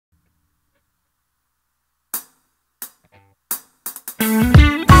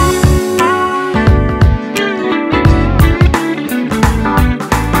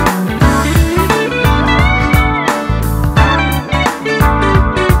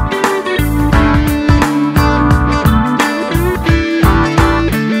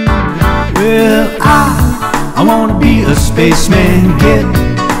I wanna be a spaceman. Get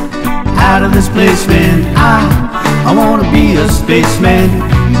out of this place, man. I wanna be a spaceman.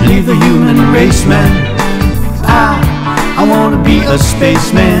 Leave the human race, man. I wanna be a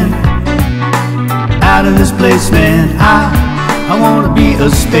spaceman. Out of this place, man. I wanna be a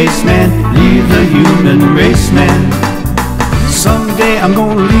spaceman. Leave the human race, man. Someday I'm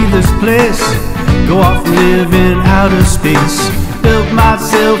gonna leave this place, go off and live in outer space. Build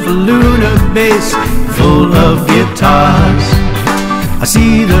myself a lunar base full of guitars. I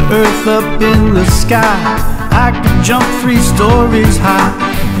see the earth up in the sky, I could jump 3 stories high.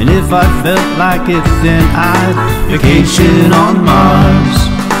 And if I felt like it, then I'd vacation on Mars,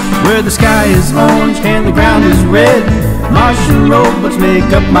 where the sky is orange and the ground is red. Martian robots make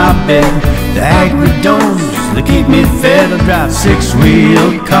up my bed. The agri-domes, they keep me fed. I drive 6-wheel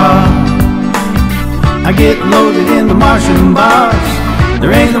car. I get loaded in the Martian bars.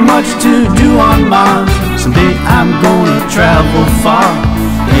 There ain't much to do on Mars. Someday I'm gonna travel far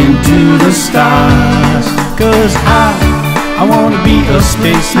into the stars. 'Cause I wanna be a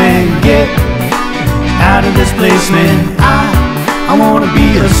spaceman. Get out of this place, man. I wanna be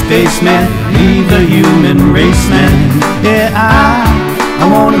a spaceman. Leave the human race, man. Yeah, I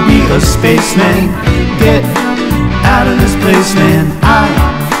wanna be a spaceman. Get out of this place, man.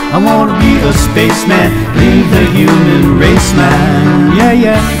 I wanna be a spaceman. Leave the human race, man. Yeah,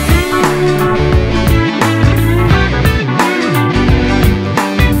 yeah.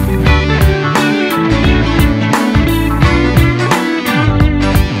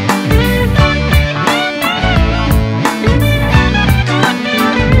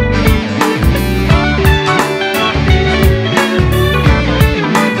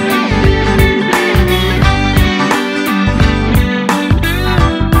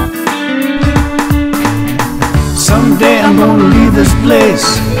 Someday I'm gonna leave this place,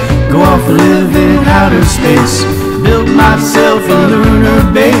 go off and live in outer space. Build myself a lunar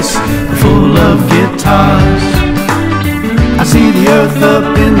base full of guitars. I see the earth up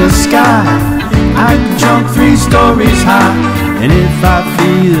in the sky, I can jump 3 stories high. And if I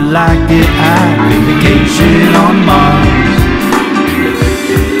feel like it, I'd be vacation on Mars.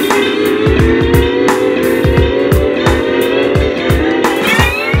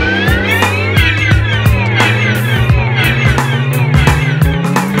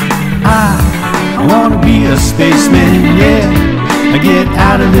 I wanna be a spaceman, yeah. I get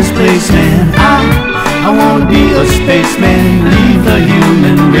out of this place, man. I wanna be a spaceman. Leave the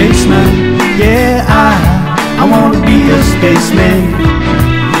human race, man. Yeah, I wanna be a spaceman.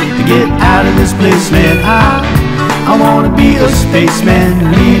 To get out of this place, man. I wanna be a spaceman.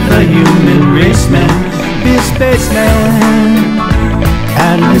 Leave the human race, man. Be a spaceman.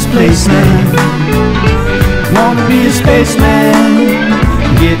 Out of this place, man. Wanna be a spaceman.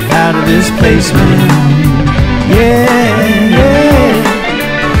 Get out of this place, man. Yeah, yeah.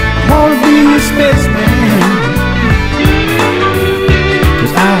 Wanna be a spaceman.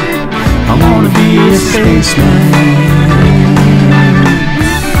 'Cause I wanna be a spaceman.